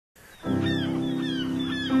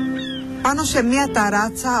Πάνω σε μια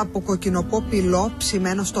ταράτσα από κοκκινοπό πυλό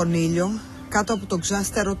ψημένο στον ήλιο, κάτω από τον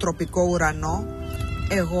ξάστερο τροπικό ουρανό,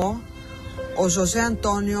 εγώ, ο Ζωζέ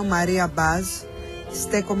Αντώνιο Μαρία Μπάζ,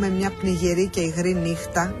 στέκομαι μια πνιγερή και υγρή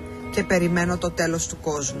νύχτα και περιμένω το τέλος του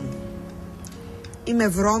κόσμου. Είμαι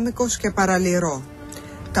βρώμικος και παραλυρώ.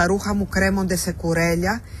 Τα ρούχα μου κρέμονται σε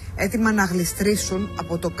κουρέλια, έτοιμα να γλιστρήσουν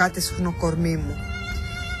από το κάτεσχνο κορμί μου.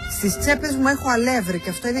 Στις τσέπες μου έχω αλεύρι και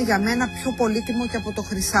αυτό είναι για μένα πιο πολύτιμο και από το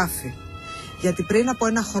χρυσάφι. Γιατί πριν από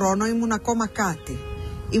ένα χρόνο ήμουν ακόμα κάτι.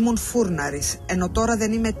 Ήμουν φούρναρης, ενώ τώρα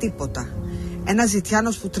δεν είμαι τίποτα. Ένας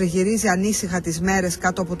ζητιάνος που τριγυρίζει ανήσυχα τις μέρες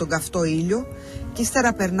κάτω από τον καυτό ήλιο και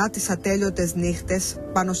ύστερα περνά τις ατέλειωτες νύχτες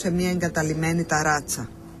πάνω σε μια εγκαταλειμμένη ταράτσα.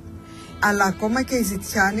 Αλλά ακόμα και οι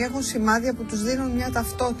ζητιάνοι έχουν σημάδια που τους δίνουν μια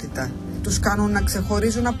ταυτότητα. Τους κάνουν να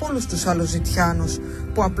ξεχωρίζουν από όλους τους άλλους ζητιάνους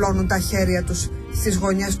που απλώνουν τα χέρια τους στις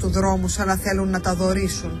γωνιές του δρόμου σαν να θέλουν να τα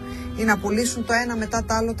δωρήσουν ή να πουλήσουν το ένα μετά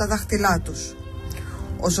το άλλο τα δάχτυλά τους.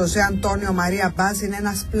 Ο Ζωζέ Αντώνιο Μαρία Μπάζ είναι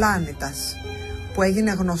ένας πλάνητας που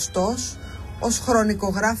έγινε γνωστός ως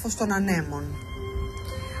χρονικογράφος των ανέμων.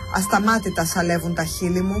 Ασταμάτητα σαλεύουν τα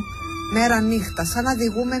χείλη μου, μέρα νύχτα, σαν να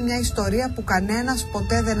διηγούμε μια ιστορία που κανένας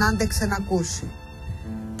ποτέ δεν άντεξε να ακούσει.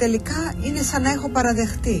 Τελικά είναι σαν να έχω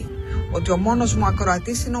παραδεχτεί ότι ο μόνος μου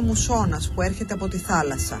ακροατής είναι ο μουσώνας που έρχεται από τη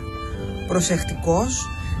θάλασσα. Προσεκτικός,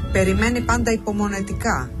 περιμένει πάντα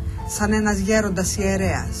υπομονετικά, σαν ένας γέροντας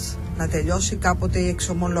ιερέας, να τελειώσει κάποτε η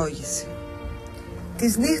εξομολόγηση.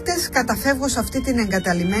 Τις νύχτες καταφεύγω σε αυτή την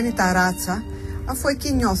εγκαταλειμμένη ταράτσα, αφού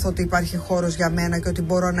εκεί νιώθω ότι υπάρχει χώρος για μένα και ότι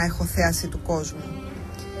μπορώ να έχω θέαση του κόσμου.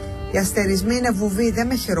 Οι αστερισμοί είναι βουβοί, δεν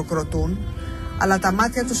με χειροκροτούν, αλλά τα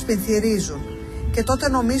μάτια τους πινθυρίζουν και τότε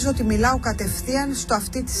νομίζω ότι μιλάω κατευθείαν στο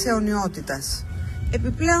αυτί της αιωνιότητας.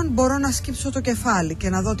 Επιπλέον μπορώ να σκύψω το κεφάλι και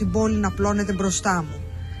να δω την πόλη να πλώνεται μπροστά μου.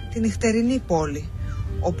 Την νυχτερινή πόλη,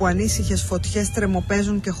 όπου ανήσυχες φωτιές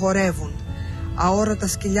τρεμοπαίζουν και χορεύουν, αόρατα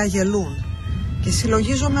σκυλιά γελούν, και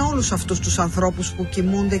συλλογίζομαι όλους αυτούς τους ανθρώπους που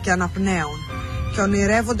κοιμούνται και αναπνέουν και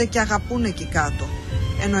ονειρεύονται και αγαπούν εκεί κάτω,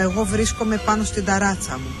 ενώ εγώ βρίσκομαι πάνω στην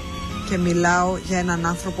ταράτσα μου και μιλάω για έναν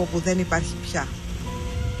άνθρωπο που δεν υπάρχει πια.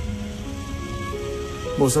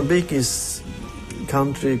 Mozambique is a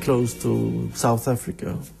country close to South Africa,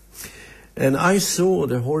 and I saw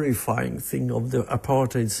the horrifying thing of the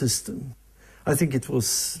apartheid system. I think it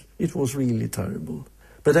was really terrible,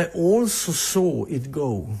 but I also saw it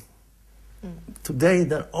go. Today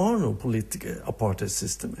there are no political apartheid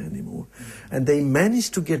system anymore, and they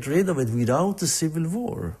managed to get rid of it without a civil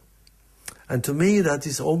war. And to me that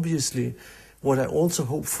is obviously what I also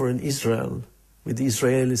hope for in Israel, with the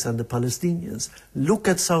Israelis and the Palestinians. Look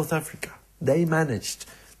at South Africa. They managed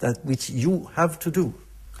that which you have to do.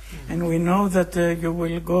 And we know that you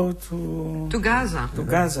will go to Gaza. To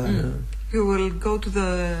Gaza. Yeah. You will go to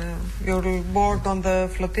you will board on the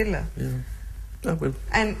flotilla. Yeah, I will.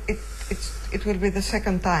 And it will be the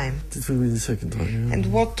second time. It will be the second time, yeah. And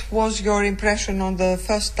what was your impression on the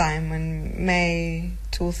first time in May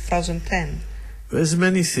 2010? There's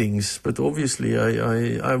many things, but obviously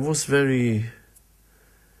I was very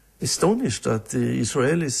astonished that the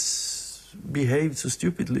Israelis behaved so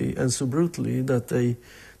stupidly and so brutally that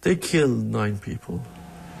they killed 9 people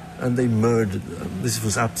and they murdered them. This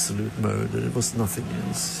was absolute murder. It was nothing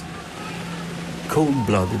else.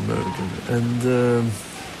 Cold-blooded murder. And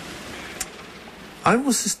I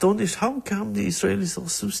was astonished, how come the Israelis are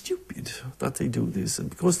so stupid that they do this? And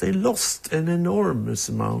because they lost an enormous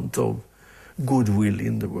amount of goodwill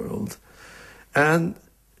in the world. And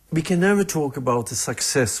we can never talk about the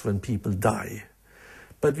success when people die.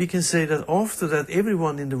 But we can say that after that,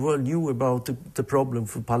 everyone in the world knew about the problem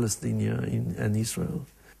for Palestine and Israel.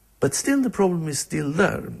 But still the problem is still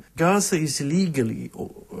there. Gaza is illegally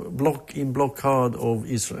in blockade of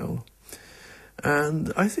Israel.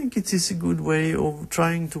 And I think it is a good way of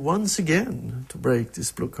trying to once again to break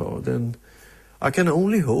this blockade. And I can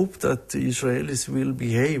only hope that the Israelis will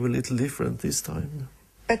behave a little different this time.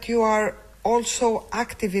 But you are also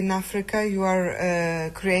active in Africa. You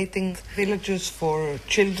are creating villages for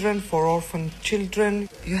children, for orphan children.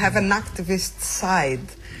 You have an activist side.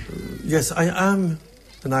 Yes, I am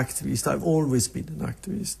an activist. I've always been an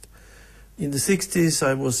activist. In the 60s,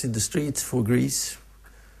 I was in the streets for Greece,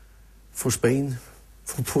 for Spain,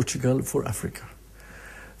 for Portugal, for Africa,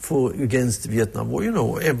 against the Vietnam War, you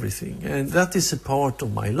know, everything. And that is a part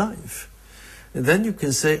of my life. And then you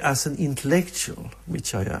can say, as an intellectual,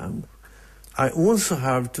 which I am, I also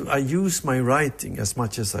I use my writing as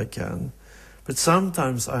much as I can, but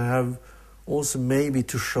sometimes I have also maybe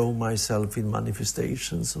to show myself in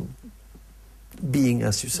manifestations of being,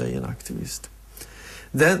 as you say, an activist.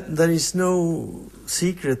 then there is no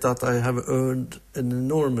secret that I have earned an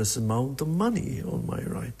enormous amount of money on my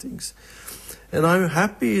writings. And I'm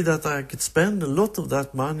happy that I could spend a lot of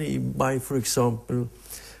that money by, for example,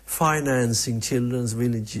 financing children's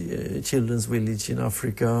village in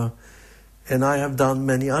Africa. And I have done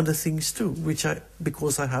many other things too,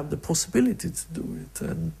 because I have the possibility to do it.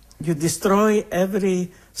 And you destroy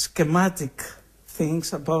every schematic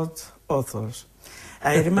things about authors.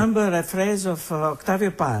 I remember a phrase of Octavio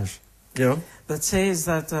Paz that says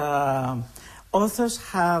that authors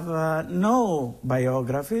have no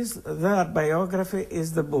biographies. Their biography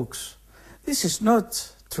is the books. This is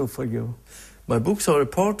not true for you. My books are a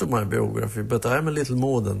part of my biography, but I am a little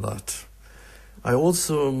more than that. I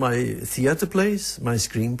also, my theater plays, my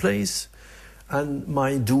screenplays, and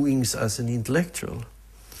my doings as an intellectual.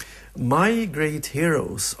 My great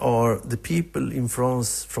heroes are the people in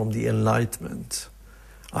France from the Enlightenment.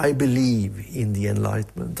 I believe in the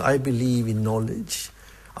Enlightenment. I believe in knowledge.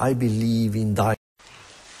 I believe in dialogue.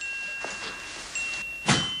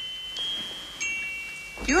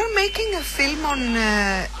 You are making a film on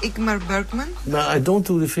Ingmar Bergman? No, I don't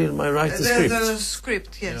do the film. I write the script. The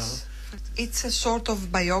script, yes. Yeah. It's a sort of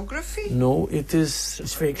biography? No, it is...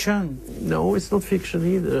 It's fiction? No, it's not fiction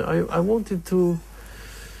either. I wanted to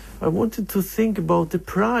think about the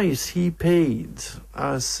price he paid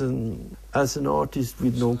as an artist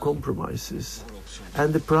with no compromises,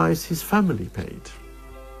 and the price his family paid.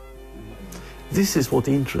 This is what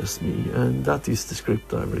interests me, and that is the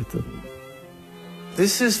script I've written.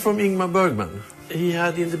 This is from Ingmar Bergman. He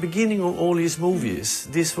had, in the beginning of all his movies,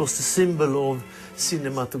 this was the symbol of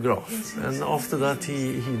cinematograph. And after that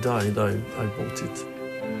he died, I bought it.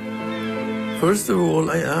 First of all,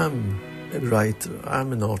 I am a writer,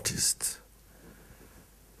 I'm an artist.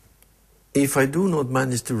 If I do not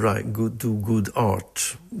manage to do good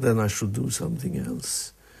art, then I should do something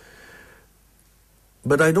else.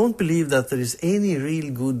 But I don't believe that there is any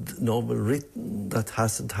real good novel written that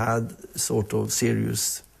hasn't had sort of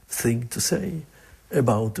serious thing to say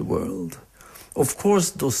about the world. Of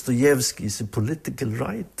course, Dostoevsky is a political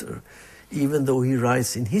writer, even though he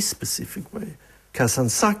writes in his specific way.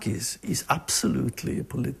 Kazantzakis is absolutely a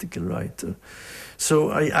political writer. So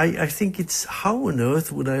I think it's, how on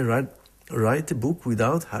earth would I write a book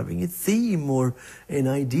without having a theme or an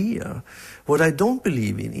idea? What I don't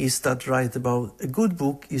believe in is that a good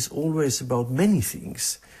book is always about many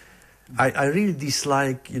things. I really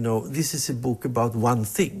dislike, this is a book about one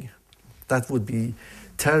thing. That would be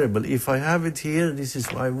terrible. If I have it here, this is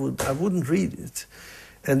why I wouldn't read it.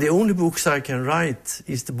 And the only books I can write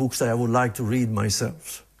is the books that I would like to read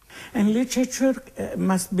myself. And literature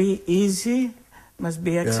must be easy, must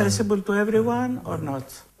be accessible to everyone, or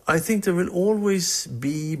not? I think there will always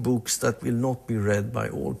be books that will not be read by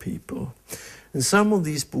all people. And some of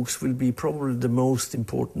these books will be probably the most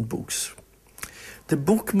important books. The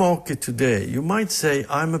book market today, you might say,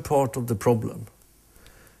 I'm a part of the problem,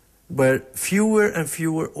 where fewer and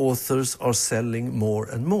fewer authors are selling more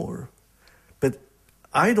and more. But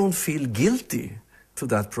I don't feel guilty to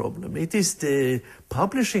that problem. It is the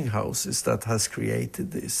publishing houses that has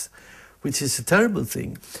created this, which is a terrible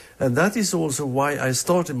thing. And that is also why I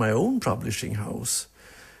started my own publishing house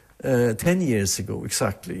 10 years ago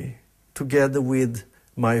exactly, together with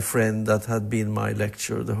my friend that had been my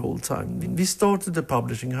lecturer the whole time. We started the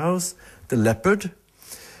publishing house, The Leopard,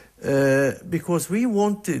 because we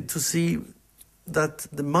wanted to see that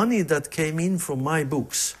the money that came in from my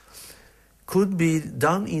books could be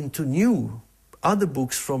done into other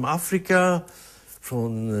books from Africa,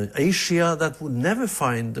 from Asia, that would never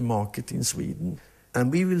find the market in Sweden.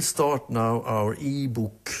 And we will start now our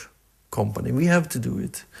e-book company. We have to do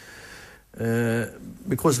it.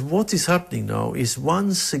 Because what is happening now is,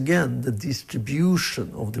 once again, the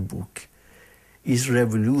distribution of the book is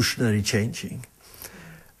revolutionary changing.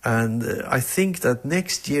 And I think that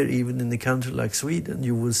next year, even in a country like Sweden,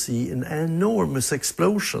 you will see an enormous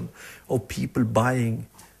explosion of people buying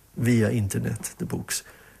via internet the books,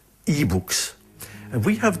 e-books. And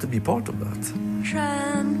we have to be part of that.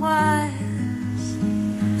 Tramwires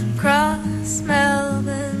cross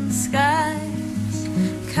Melbourne skies,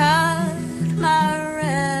 cut my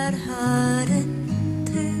red heart in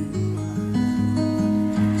two.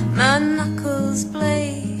 My knuckles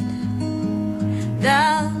blade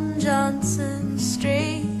down Johnson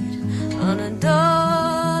Street on a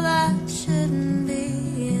door that shouldn't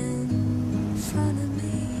be in front of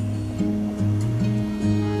me.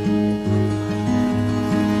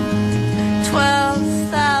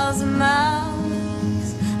 12,000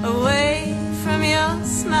 miles away from your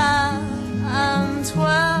smile. I'm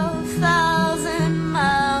 12,000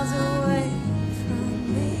 miles away from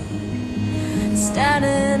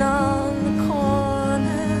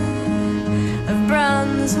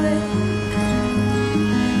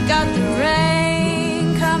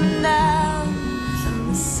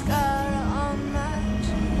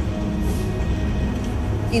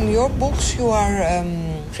In your books you are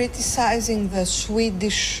criticizing the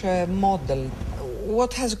Swedish model.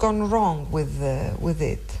 What has gone wrong with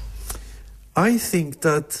it? I think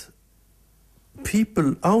that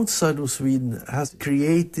people outside of Sweden has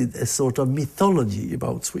created a sort of mythology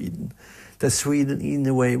about Sweden, that Sweden in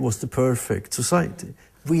a way was the perfect society.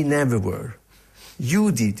 We never were. You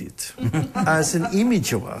did it as an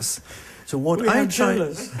image of us. So what I try,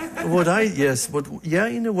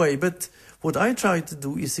 in a way, but what I try to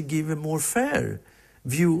do is to give a more fair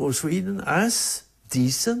view of Sweden as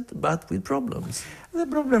decent but with problems. The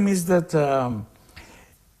problem is that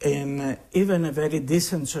in even a very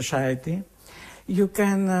decent society, you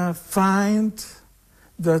can find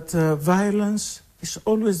that violence is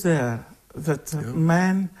always there, that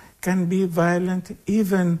men can be violent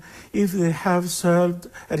even if they have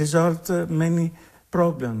resolved many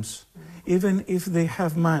problems, even if they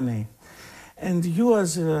have money. And you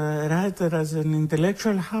as a writer, as an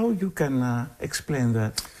intellectual, how you can explain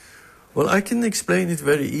that? Well, I can explain it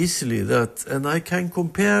very easily, and I can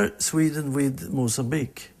compare Sweden with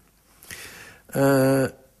Mozambique.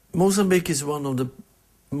 Mozambique is one of the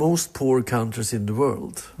most poor countries in the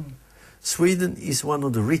world. Sweden is one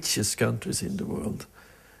of the richest countries in the world.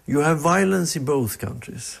 You have violence in both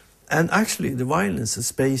countries. And actually, the violence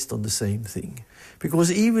is based on the same thing.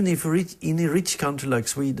 Because even if in a rich country like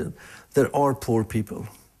Sweden, there are poor people.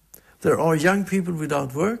 There are young people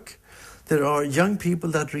without work. There are young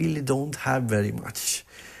people that really don't have very much.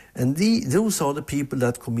 And those are the people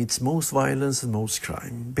that commit most violence and most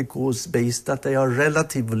crime, because based that they are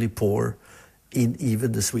relatively poor in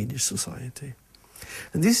even the Swedish society.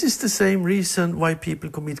 And this is the same reason why people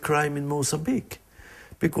commit crime in Mozambique,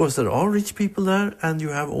 because there are rich people there and you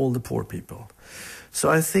have all the poor people. So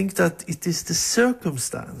I think that it is the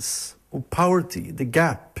circumstance of poverty, the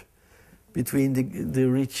gap between the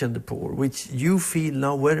rich and the poor, which you feel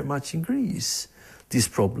now very much in Greece, this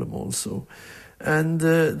problem also. And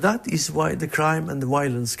that is why the crime and the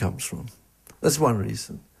violence comes from. That's one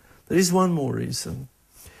reason. There is one more reason.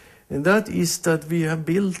 And that is that we have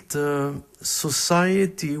built a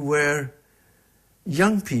society where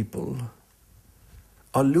young people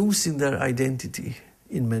are losing their identity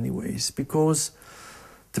in many ways, because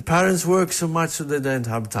the parents work so much so they don't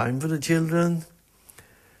have time for the children,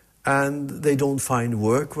 and they don't find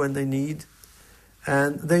work when they need,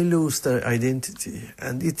 and they lose their identity.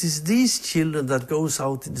 And it is these children that goes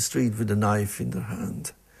out in the street with a knife in their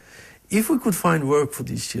hand. If we could find work for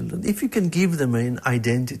these children, if you can give them an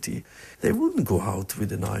identity, they wouldn't go out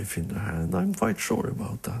with a knife in their hand. I'm quite sure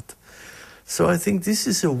about that. So I think this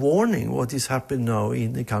is a warning what is happening now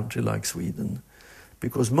in a country like Sweden,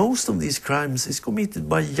 because most of these crimes is committed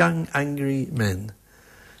by young, angry men.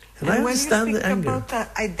 And I understand the anger. When you speak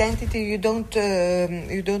about identity,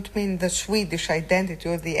 you don't mean the Swedish identity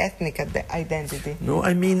or the ethnic identity. No,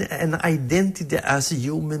 I mean an identity as a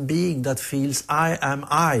human being that feels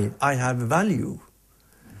I have value.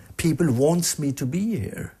 People want me to be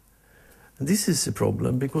here. And this is a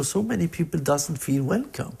problem, because so many people doesn't feel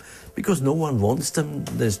welcome, because no one wants them,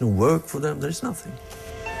 there's no work for them, there's nothing.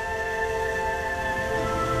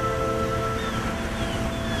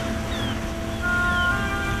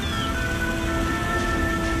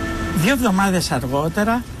 Δύο εβδομάδες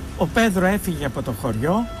αργότερα, ο Πέδρο έφυγε από το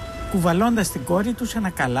χωριό, κουβαλώντας την κόρη του σε ένα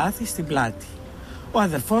καλάθι στην πλάτη. Ο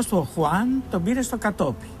αδερφός του, ο Χουάν, τον πήρε στο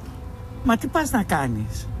κατόπι. «Μα τι πας να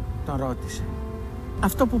κάνεις?» τον ρώτησε.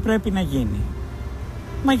 «Αυτό που πρέπει να γίνει».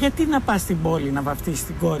 «Μα γιατί να πας στην πόλη να βαφτίσεις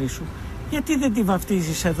την κόρη σου? Γιατί δεν τη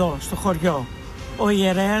βαφτίζεις εδώ, στο χωριό? Ο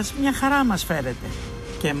ιερέας μια χαρά μας φέρεται.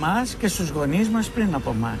 Και εμάς και στους γονείς μας πριν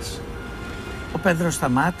από μας». Ο Πέδρος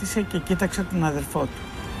σταμάτησε και κοίταξε τον αδερφό του.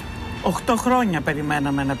 8 χρόνια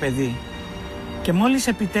περιμέναμε ένα παιδί και μόλις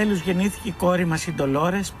επιτέλους γεννήθηκε η κόρη μας η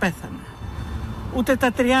Ντολόρες, πέθανε. Ούτε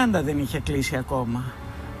τα 30 δεν είχε κλείσει ακόμα.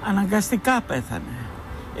 Αναγκαστικά πέθανε.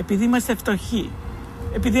 Επειδή είμαστε φτωχοί,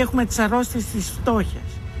 επειδή έχουμε τις αρρώστιες της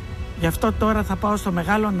φτώχειας. Γι' αυτό τώρα θα πάω στο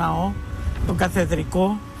μεγάλο ναό, τον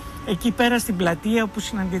καθεδρικό, εκεί πέρα στην πλατεία όπου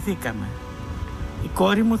συναντηθήκαμε. Η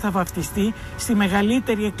κόρη μου θα βαφτιστεί στη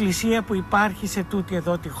μεγαλύτερη εκκλησία που υπάρχει σε τούτη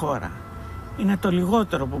εδώ τη χώρα. Είναι το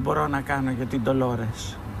λιγότερο που μπορώ να κάνω για την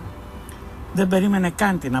Ντολόρες. Δεν περίμενε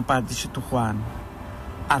καν την απάντηση του Χουάν.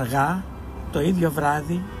 Αργά, το ίδιο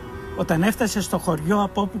βράδυ, όταν έφτασε στο χωριό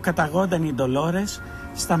από όπου καταγόνταν η Ντολόρες,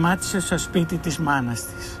 σταμάτησε στο σπίτι της μάνας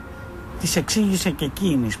της. Της εξήγησε και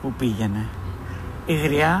εκείνης που πήγαινε. Η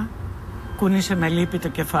γριά κούνησε με λύπη το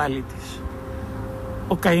κεφάλι της.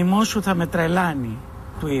 «Ο καημός σου θα με τρελάνει»,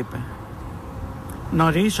 του είπε.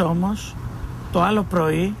 Νωρίς όμως, το άλλο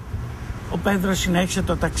πρωί, ο Πέδρος συνέχισε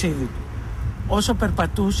το ταξίδι του. Όσο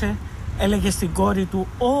περπατούσε, έλεγε στην κόρη του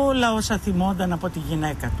όλα όσα θυμόταν από τη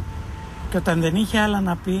γυναίκα του. Και όταν δεν είχε άλλα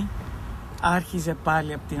να πει, άρχιζε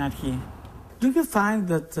πάλι από την αρχή. Do you find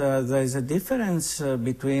that there is a difference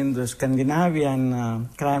between the Scandinavian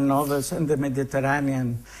crime novels and the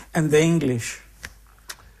Mediterranean and the English?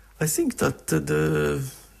 I think that the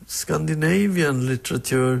Scandinavian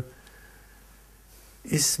literature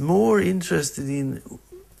is more interested in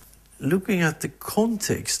looking at the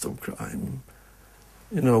context of crime.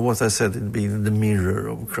 You know, what I said in being the mirror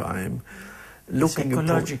of crime. Looking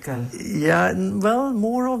psychological. Well,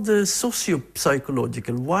 more of the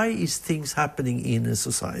socio-psychological. Why is things happening in a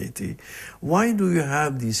society? Why do you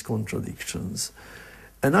have these contradictions?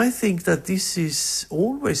 And I think that this is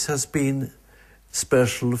always has been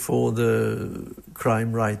special for the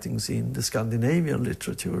crime writings in the Scandinavian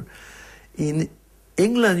literature. In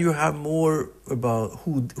England, you have more about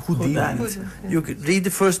who did it. You read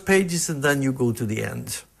the first pages and then you go to the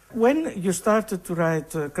end. When you started to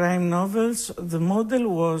write crime novels, the model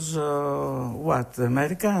was what?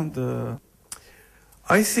 America and...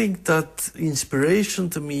 I think that inspiration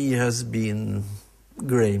to me has been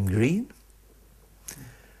Graham Greene,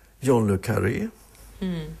 John le Carré,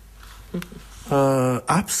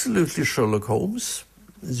 absolutely Sherlock Holmes.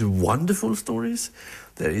 It's wonderful stories.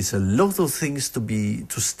 There is a lot of things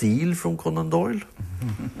to steal from Conan Doyle,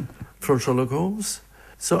 from Sherlock Holmes.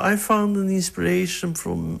 So I found an inspiration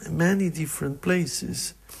from many different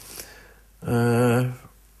places.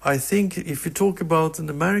 I think if you talk about an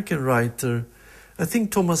American writer, I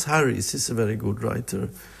think Thomas Harris is a very good writer.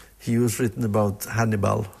 He was written about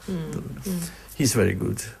Hannibal. He's very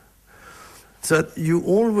good. So you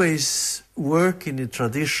always work in a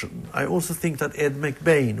tradition. I also think that Ed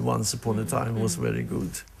McBain, once upon a time, was very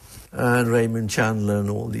good. And Raymond Chandler and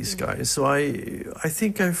all these guys. So I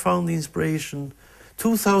think I found inspiration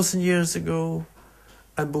 2,000 years ago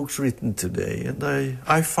and books written today. And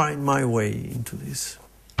I find my way into this.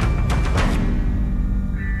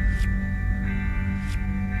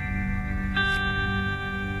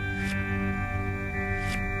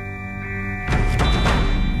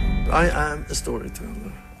 I am a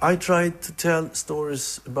storyteller. I try to tell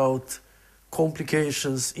stories about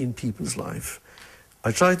complications in people's life.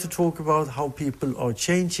 I try to talk about how people are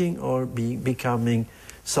changing or becoming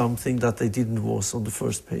something that they didn't was on the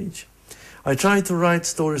first page. I try to write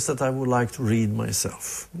stories that I would like to read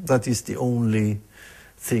myself. That is the only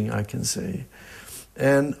thing I can say.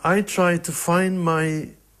 And I try to find my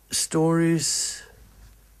stories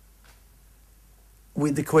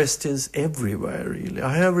with the questions everywhere, really.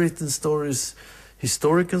 I have written stories,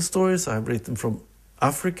 historical stories. I've written from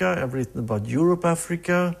Africa. I've written about Europe,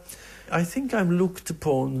 Africa. I think I'm looked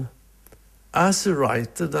upon as a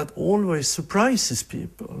writer that always surprises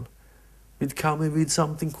people with coming with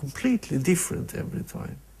something completely different every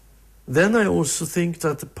time. Then I also think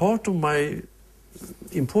that part of my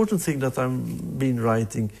important thing that I've been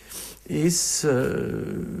writing is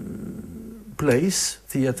plays,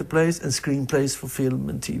 theater plays, and screenplays for film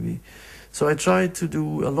and TV. So I try to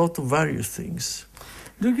do a lot of various things.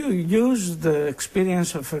 Do you use the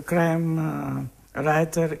experience of a crime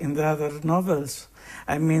writer in the other novels?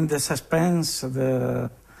 I mean, the suspense,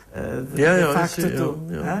 the factor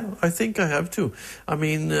to... I think I have to. I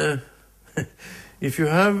mean, if you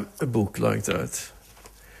have a book like that,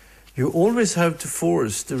 you always have to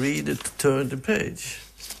force the reader to turn the page.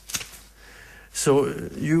 So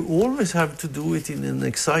you always have to do it in an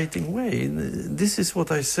exciting way. And this is what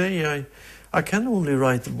I say. I can only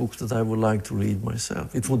write a book that I would like to read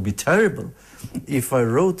myself. It would be terrible if I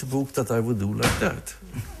wrote a book that I would do like that.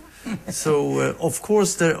 So, of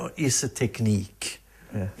course, there is a technique.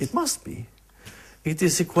 Yes. It must be. It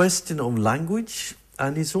is a question of language,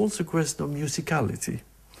 and it's also a question of musicality.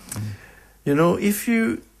 You know, if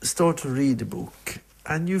you start to read a book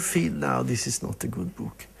and you feel now this is not a good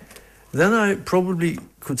book, then I probably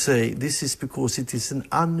could say this is because it is an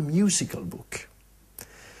unmusical book.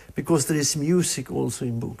 Because there is music also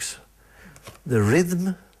in books. The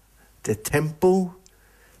rhythm, the tempo,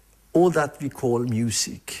 all that we call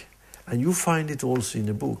music. And you find it also in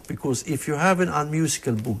a book. Because if you have an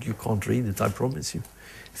unmusical book, you can't read it, I promise you.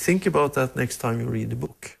 Think about that next time you read a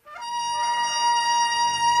book.